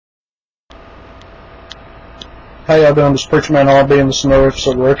How y'all doing? This is Preacher Man RB in the Snow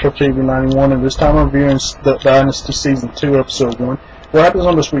episode of Retro TV 91, and this time I'm reviewing Duck Dynasty Season 2, Episode 1. What happens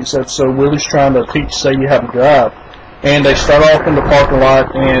on this week's episode, Willie's trying to teach Sadie how to drive. And they start off in the parking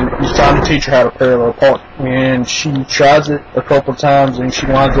lot, and he's trying to teach her how to parallel park. And she tries it a couple of times, and she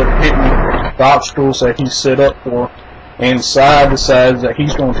winds up hitting the obstacles that he's set up for her. And Cy decides that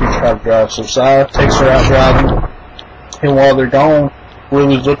he's going to teach her how to drive. So Cy takes her out driving, and while they're gone,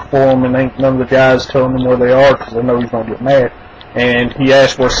 Willie's looking for him, and ain't none of the guys telling him where they are because they know he's going to get mad. And he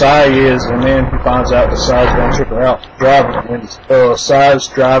asks where Cy is, and then he finds out that Cy's going to take her out driving. And Cy's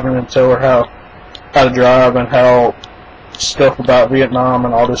driving and tell her how to drive and how stuff about Vietnam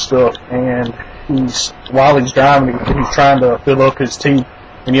and all this stuff. And while he's driving, he's trying to fill up his tea,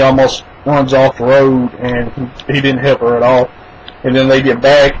 and he almost runs off the road, and he didn't help her at all. And then they get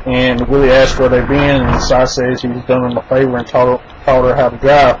back, and Willie asks where they've been, and Cy says he's done him a favor and taught her how to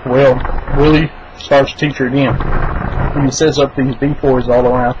drive. Well, Willie starts to teach her again, and he sets up these decoys all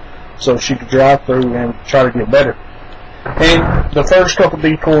around so she could drive through and try to get better. And the first couple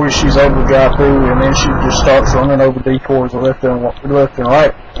decoys she's able to drive through, and then she just starts running over decoys left and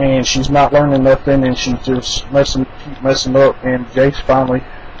right, and she's not learning nothing, and she's just messing up. And Jace finally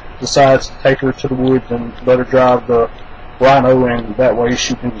decides to take her to the woods and let her drive the Rhino, and that way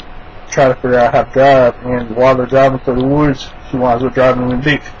she can try to figure out how to drive. And while they're driving through the woods, she winds up driving in the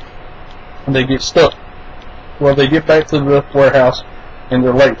ditch, and they get stuck. Well, they get back to the warehouse, and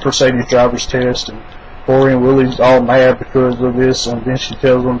they're late for Sadie's driver's test, and Corey and Willie's all mad because of this, and then she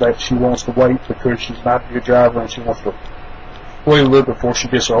tells them that she wants to wait because she's not a good driver, and she wants to wait a little before she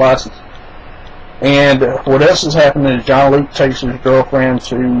gets her license. And what else is happening is John Luke takes his girlfriend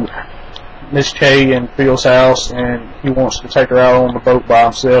to Miss Kay and Phil's house, and he wants to take her out on the boat by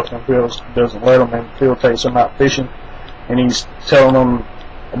himself, and Phil doesn't let him, and Phil takes him out fishing, and he's telling them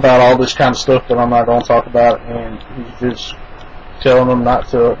about all this kind of stuff that I'm not going to talk about, and he's just telling them not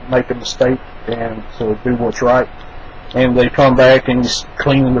to make a mistake and to do what's right. And they come back, and he's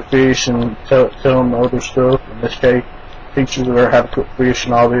cleaning the fish and telling them other stuff, and Miss Kay teaches her how to cook fish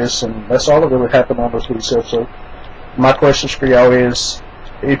and all this, and that's all that really happened on this week's episode. My questions for y'all is,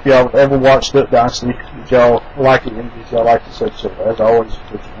 if y'all ever watched Duck Dynasty, did y'all like it, and did y'all like this episode? As always,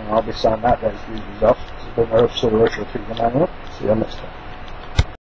 I'll be signing out, guys. This has been another episode of Retro TV 91. See y'all next time.